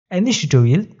In this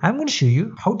tutorial, I'm going to show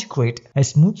you how to create a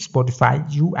smooth Spotify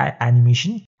UI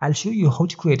animation. I'll show you how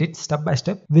to create it step by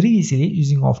step very easily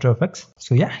using After Effects.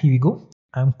 So yeah, here we go.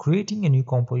 I'm creating a new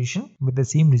composition with the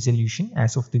same resolution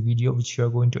as of the video which you are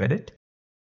going to edit.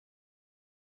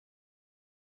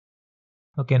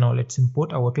 Okay, now let's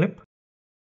import our clip.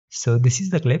 So this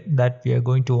is the clip that we are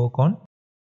going to work on.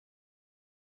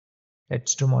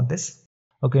 Let's zoom out this.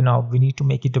 Okay, now we need to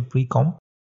make it a pre-comp.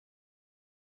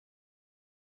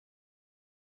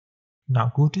 Now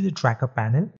go to the tracker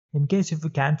panel. In case if you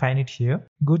can't find it here,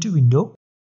 go to window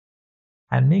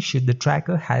and make sure the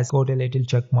tracker has got a little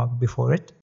check mark before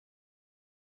it.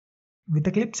 With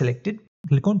the clip selected,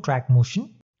 click on track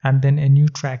motion and then a new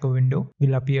tracker window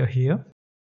will appear here.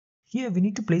 Here we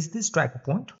need to place this tracker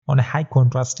point on a high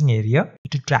contrasting area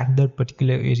to track that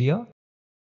particular area.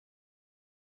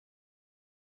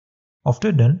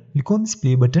 After done, click on this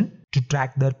play button to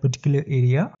track that particular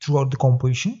area throughout the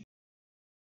composition.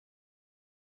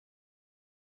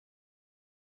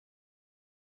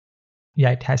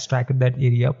 Yeah, it has tracked that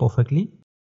area perfectly.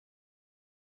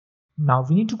 Now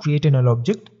we need to create a null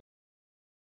object.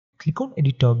 Click on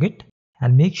edit target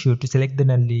and make sure to select the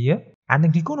null layer and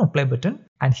then click on apply button,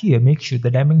 and here make sure the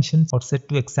dimensions are set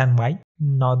to X and Y.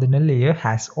 Now the null layer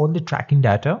has all the tracking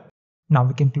data. Now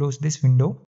we can close this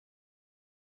window.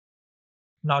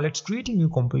 Now let's create a new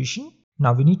composition.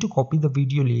 Now we need to copy the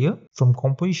video layer from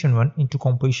composition 1 into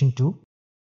composition 2.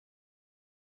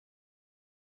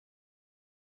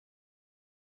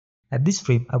 At this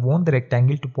frame, I want the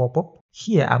rectangle to pop up.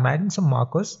 Here I'm adding some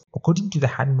markers according to the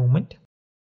hand movement.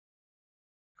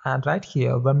 And right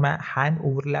here, when my hand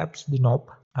overlaps the knob,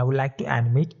 I would like to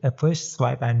animate a first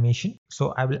swipe animation.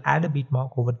 So I will add a beat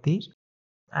mark over there.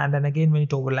 And then again when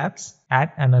it overlaps,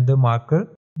 add another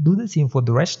marker. Do the same for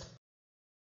the rest.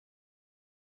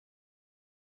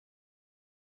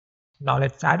 Now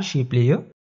let's add a shape layer.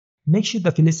 Make sure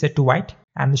the fill is set to white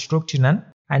and the stroke to none,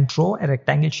 and draw a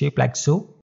rectangle shape like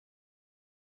so.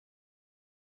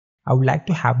 I would like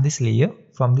to have this layer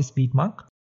from this beat mark.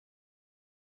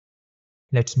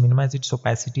 Let's minimize its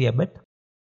opacity a bit.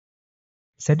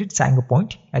 Set its anchor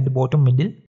point at the bottom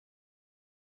middle.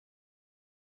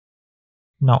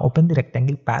 Now open the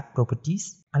rectangle path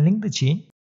properties, unlink the chain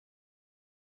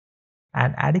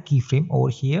and add a keyframe over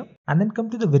here, and then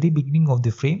come to the very beginning of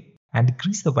the frame and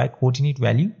decrease the Y coordinate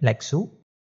value like so.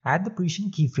 Add the position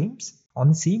keyframes on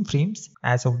the same frames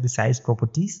as of the size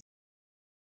properties.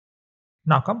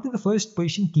 Now come to the first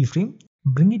position keyframe,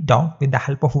 bring it down with the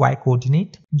help of Y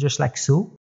coordinate just like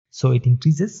so. So it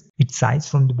increases its size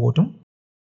from the bottom.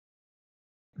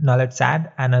 Now let's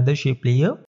add another shape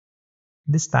layer.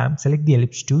 This time select the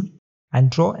ellipse tool and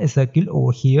draw a circle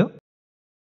over here.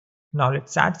 Now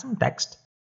let's add some text.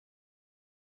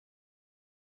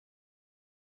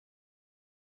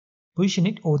 Position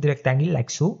it over the rectangle like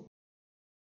so.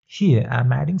 Here I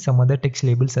am adding some other text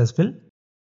labels as well.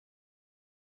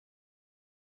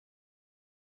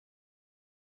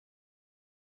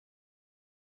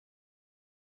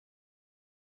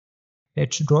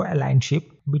 Let's draw a line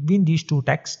shape between these two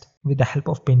texts with the help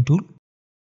of pen tool.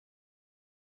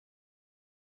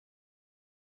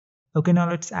 Okay, now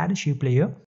let's add a shape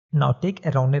layer. Now take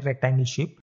a rounded rectangle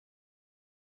shape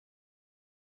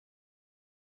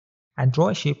and draw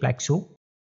a shape like so.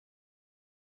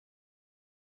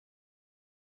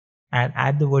 And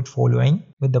add the word following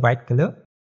with the white color.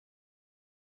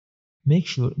 Make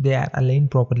sure they are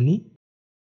aligned properly.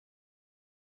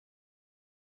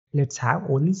 Let's have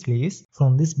all these layers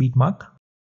from this beat mark.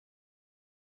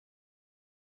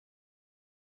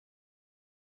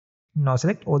 Now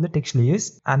select all the text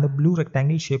layers and the blue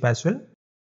rectangle shape as well,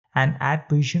 and add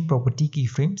position property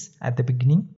keyframes at the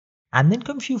beginning, and then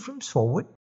come few frames forward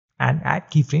and add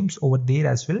keyframes over there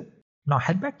as well. Now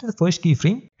head back to the first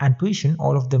keyframe and position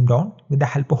all of them down with the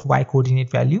help of Y coordinate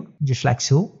value just like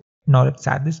so. Now let's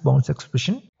add this bounce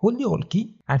expression. Hold the Alt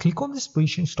key and click on this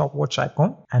position stopwatch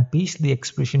icon and paste the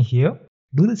expression here.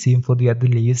 Do the same for the other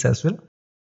layers as well.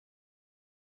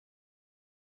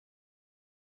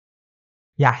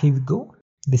 Yeah, here we go.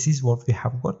 This is what we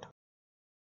have got.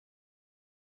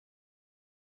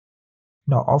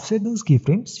 Now offset those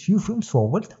keyframes few frames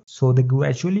forward so they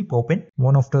gradually pop in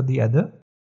one after the other.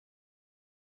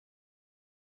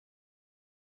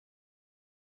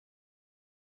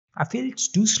 I feel it's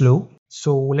too slow,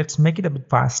 so let's make it a bit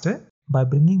faster by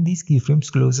bringing these keyframes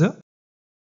closer.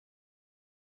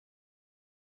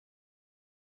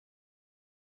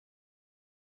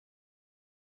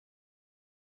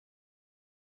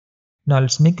 Now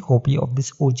let's make a copy of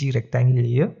this OG rectangle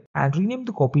layer and rename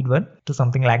the copied one to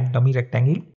something like dummy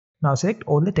rectangle. Now select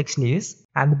all the text layers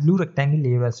and the blue rectangle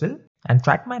layer as well and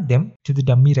track map them to the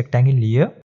dummy rectangle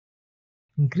layer.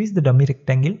 Increase the dummy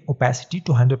rectangle opacity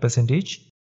to 100%.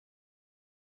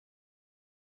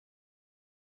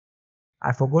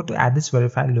 I forgot to add this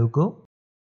verify logo.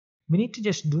 We need to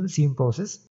just do the same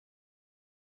process.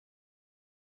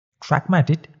 Track matte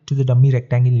it to the dummy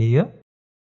rectangle layer.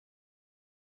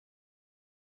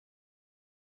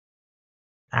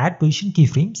 Add position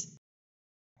keyframes.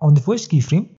 On the first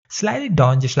keyframe, slide it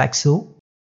down just like so.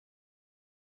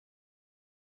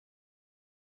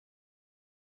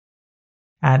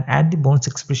 And add the bounce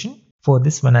expression for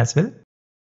this one as well.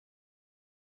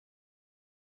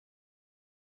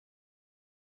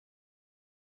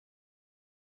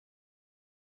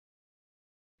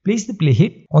 Place the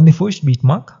playhead on the first beat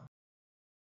mark.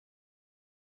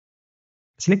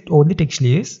 Select all the text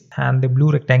layers and the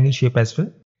blue rectangle shape as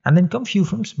well. And then come few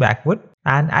frames backward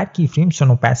and add keyframes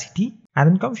on opacity. And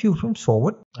then come few frames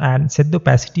forward and set the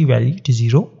opacity value to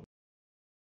 0.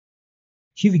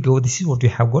 Here we go, this is what we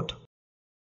have got.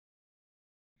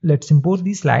 Let's import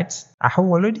these slides. I have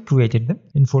already created them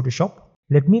in Photoshop.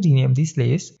 Let me rename these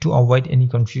layers to avoid any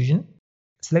confusion.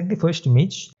 Select the first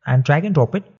image and drag and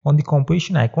drop it on the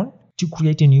composition icon to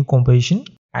create a new composition.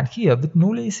 And here with no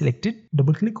layer selected,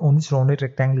 double click on this rounded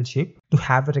rectangle shape to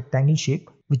have a rectangle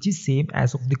shape which is same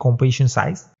as of the composition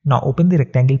size. Now open the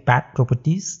rectangle path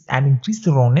properties and increase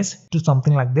the roundness to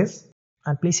something like this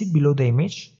and place it below the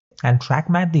image and track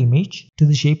matte the image to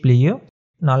the shape layer.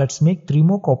 Now let's make 3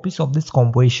 more copies of this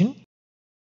composition.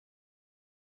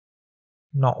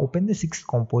 Now open the 6th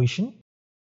composition.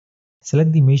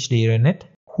 Select the image layer in it.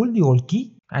 Hold the Alt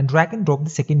key and drag and drop the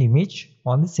second image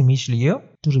on this image layer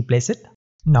to replace it.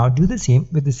 Now do the same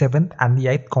with the 7th and the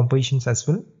 8th compositions as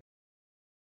well.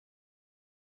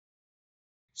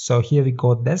 So here we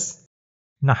got this.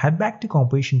 Now head back to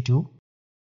composition 2.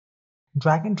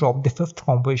 Drag and drop the 5th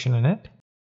composition in it.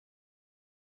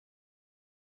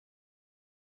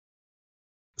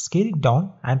 Scale it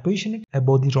down and position it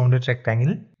above the rounded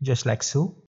rectangle just like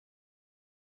so.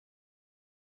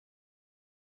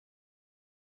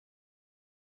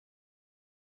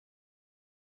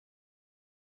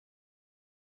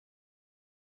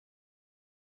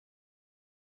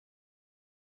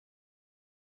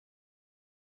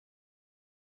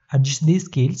 Adjust these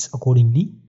scales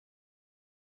accordingly.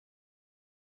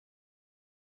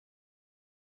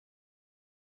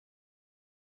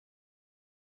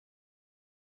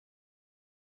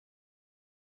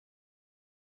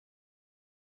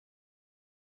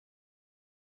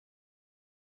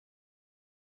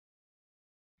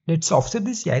 Let's offset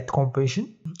this 8th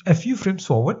composition a few frames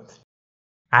forward.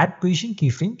 Add position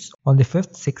keyframes on the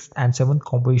 5th, 6th and 7th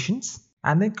compositions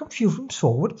and then come few frames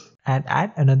forward and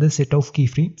add another set of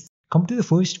keyframes. Come to the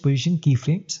first position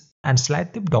keyframes and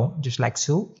slide them down just like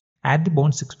so. Add the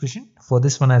bounce expression for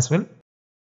this one as well.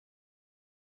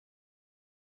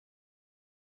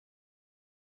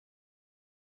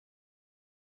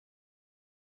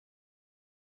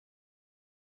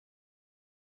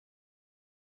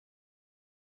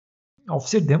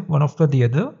 Offset them one after the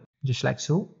other just like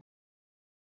so.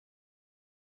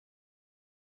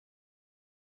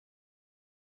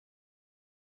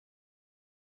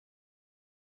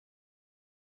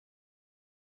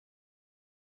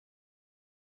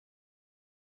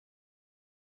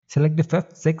 Select the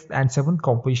 5th, 6th and 7th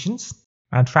compositions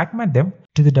and track matte them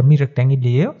to the dummy rectangle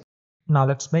layer. Now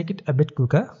let's make it a bit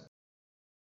quicker.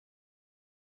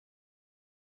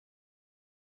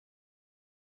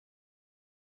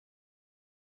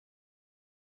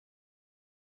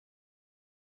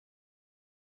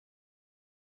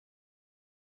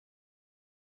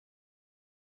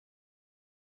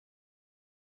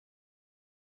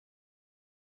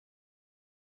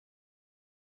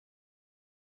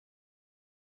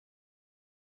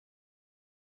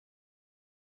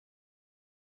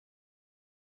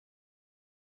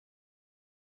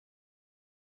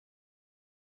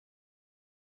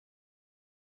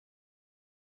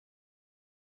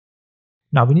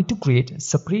 Now we need to create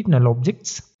separate null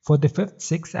objects for the 5th,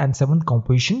 6th and 7th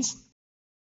compositions.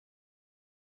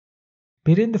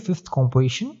 Parent the 5th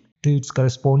composition to its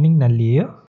corresponding null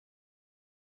layer.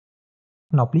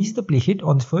 Now place the playhead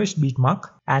on the first beat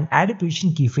mark and add a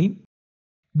position keyframe.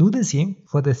 Do the same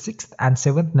for the 6th and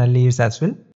 7th null layers as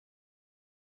well.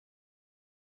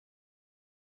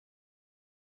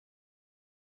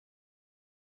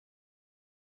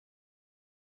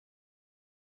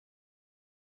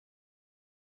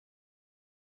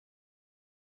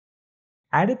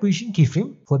 Add a position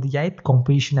keyframe for the 8th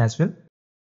composition as well.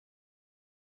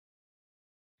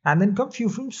 And then come few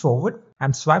frames forward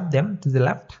and swipe them to the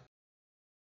left.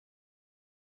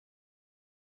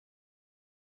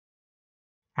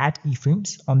 add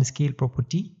keyframes on the scale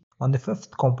property on the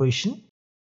fifth composition,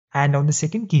 and on the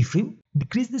second keyframe,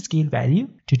 decrease the scale value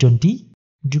to 20,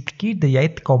 duplicate the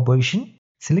eighth composition,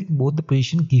 select both the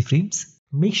position keyframes,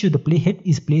 make sure the playhead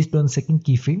is placed on the second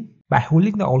keyframe. By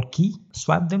holding the Alt key,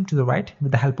 swipe them to the right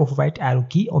with the help of right arrow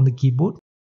key on the keyboard.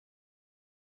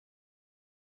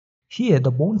 Here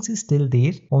the bounce is still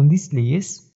there on these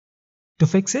layers. To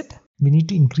fix it, we need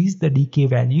to increase the decay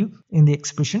value in the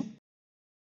expression.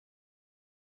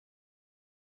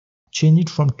 Change it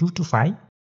from 2 to 5.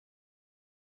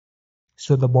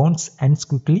 So the bounce ends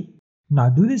quickly. Now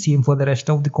do the same for the rest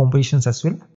of the compositions as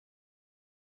well.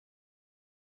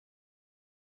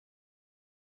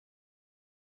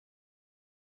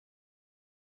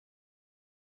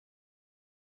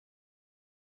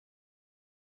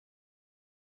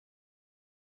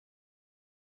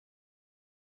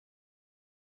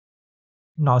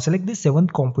 Now select the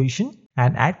seventh composition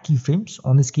and add keyframes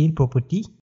on the scale property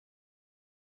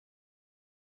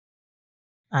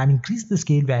and increase the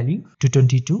scale value to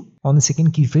 22 on the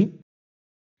second keyframe.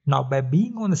 Now by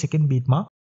being on the second beat mark,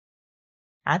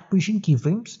 add position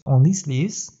keyframes on these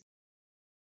layers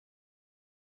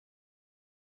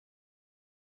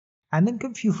and then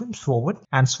come few frames forward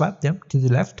and swipe them to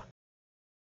the left.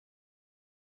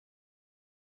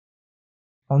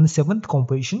 On the seventh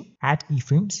composition, add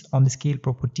keyframes on the scale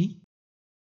property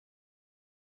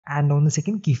and on the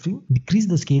second keyframe, decrease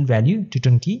the scale value to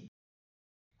 20.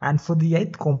 And for the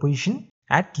eighth composition,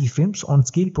 add keyframes on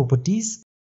scale properties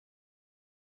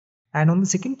and on the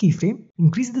second keyframe,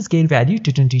 increase the scale value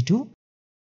to 22.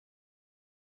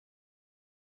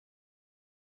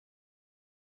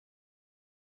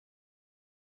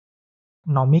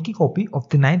 Now make a copy of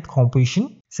the ninth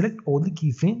composition, select all the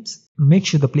keyframes, make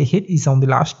sure the playhead is on the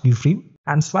last keyframe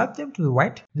and swipe them to the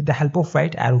right with the help of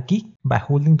right arrow key by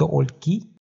holding the Alt key.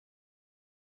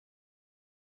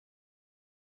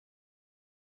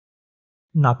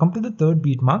 Now come to the third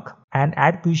beat mark and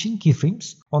add position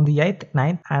keyframes on the 8th,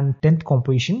 9th and 10th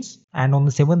compositions and on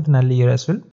the 7th null layer as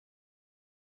well.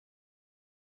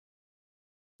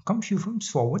 Come few frames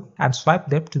forward and swipe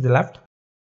them to the left.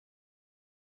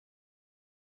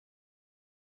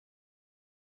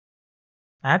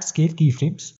 Add scale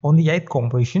keyframes on the 8th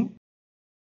composition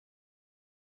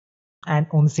and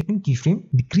on the second keyframe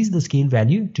decrease the scale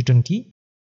value to 20.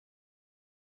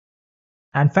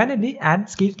 And finally add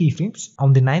scale keyframes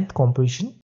on the 9th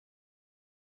composition.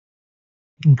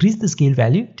 Increase the scale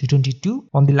value to 22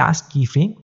 on the last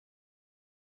keyframe.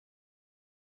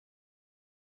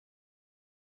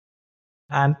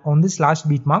 And on this last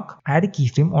beat mark, add a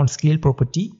keyframe on scale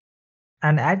property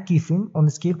and add keyframe on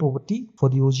the scale property for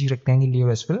the OG rectangle layer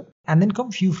as well. And then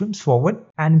come few frames forward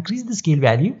and increase the scale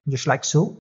value just like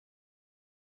so.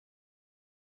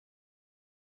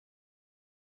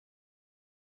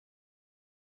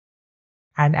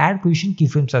 And add position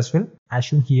keyframes as well as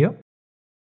shown here.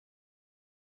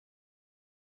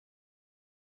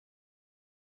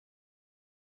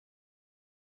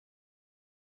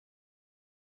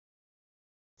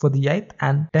 For the 8th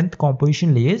and 10th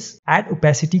composition layers, add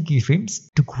opacity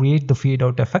keyframes to create the fade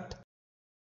out effect.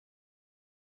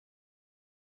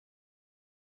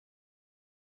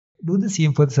 Do the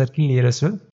same for the circle layer as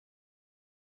well.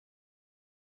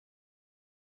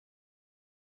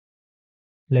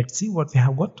 Let's see what we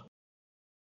have got.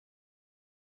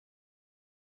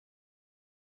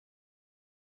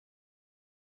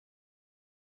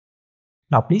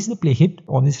 Now place the playhead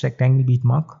on this rectangle beat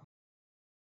mark.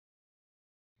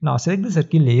 Now select the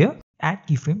circle layer, add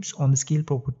keyframes on the scale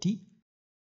property.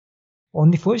 On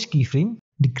the first keyframe,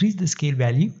 decrease the scale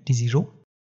value to 0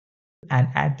 and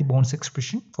add the bounce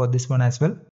expression for this one as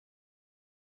well.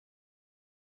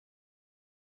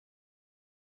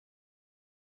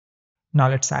 Now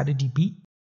let's add a DP.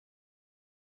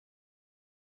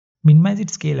 Minimize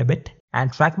its scale a bit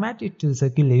and track matte it to the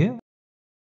circle layer.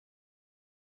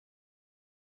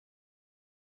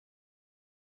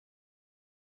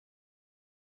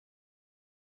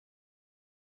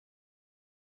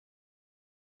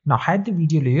 Now hide the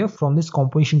video layer from this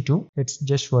composition 2, it's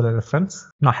just for a reference.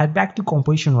 Now head back to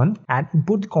composition 1 and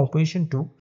import the composition 2.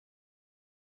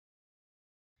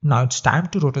 Now it's time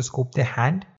to rotoscope the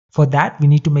hand. For that we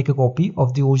need to make a copy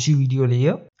of the OG video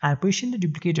layer and position the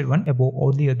duplicated one above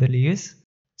all the other layers.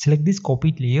 Select this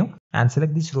copied layer and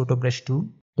select this roto brush tool.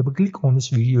 Double click on this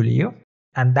video layer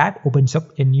and that opens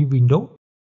up a new window.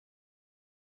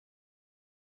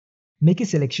 Make a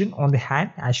selection on the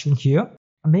hand as shown here.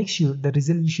 Make sure the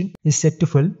resolution is set to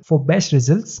full for best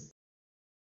results.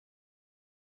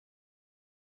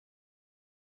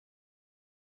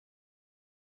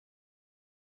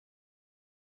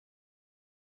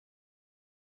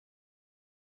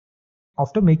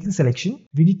 After making selection,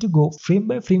 we need to go frame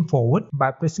by frame forward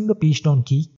by pressing the page down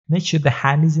key. Make sure the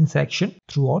hand is in selection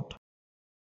throughout.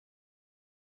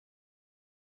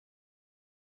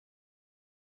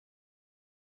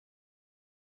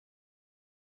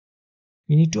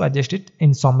 We need to adjust it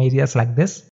in some areas like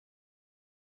this.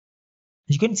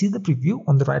 You can see the preview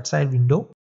on the right side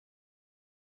window.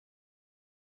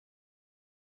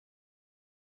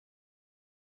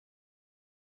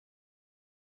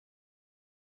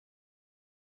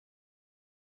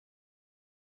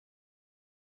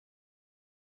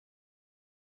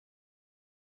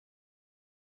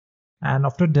 And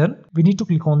after done, we need to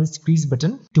click on this freeze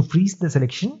button to freeze the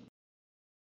selection.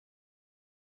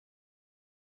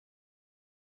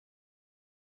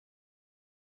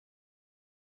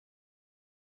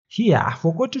 Here, I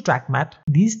forgot to track matte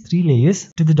these 3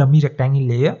 layers to the dummy rectangle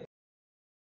layer.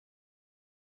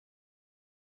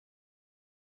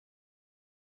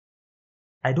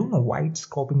 I don't know why it's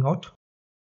cropping out.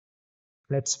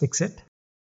 Let's fix it.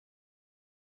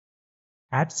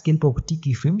 Add scale property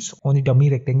keyframes on the dummy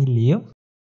rectangle layer.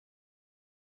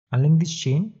 Unlink this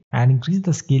chain and increase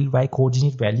the scale by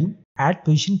coordinate value. Add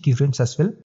position keyframes as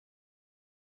well.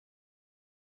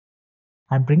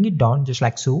 And bring it down just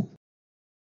like so.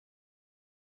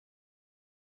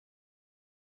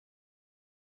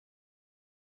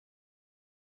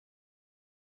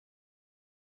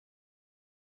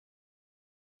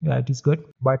 Yeah, it is good,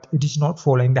 but it is not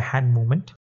following the hand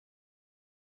movement.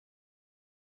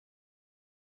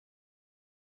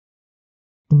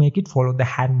 To make it follow the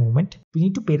hand movement, we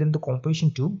need to parent the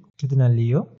composition tool within a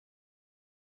layer.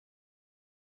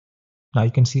 Now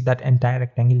you can see that entire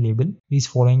rectangle label is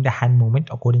following the hand movement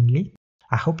accordingly.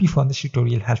 I hope you found this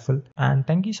tutorial helpful and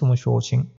thank you so much for watching.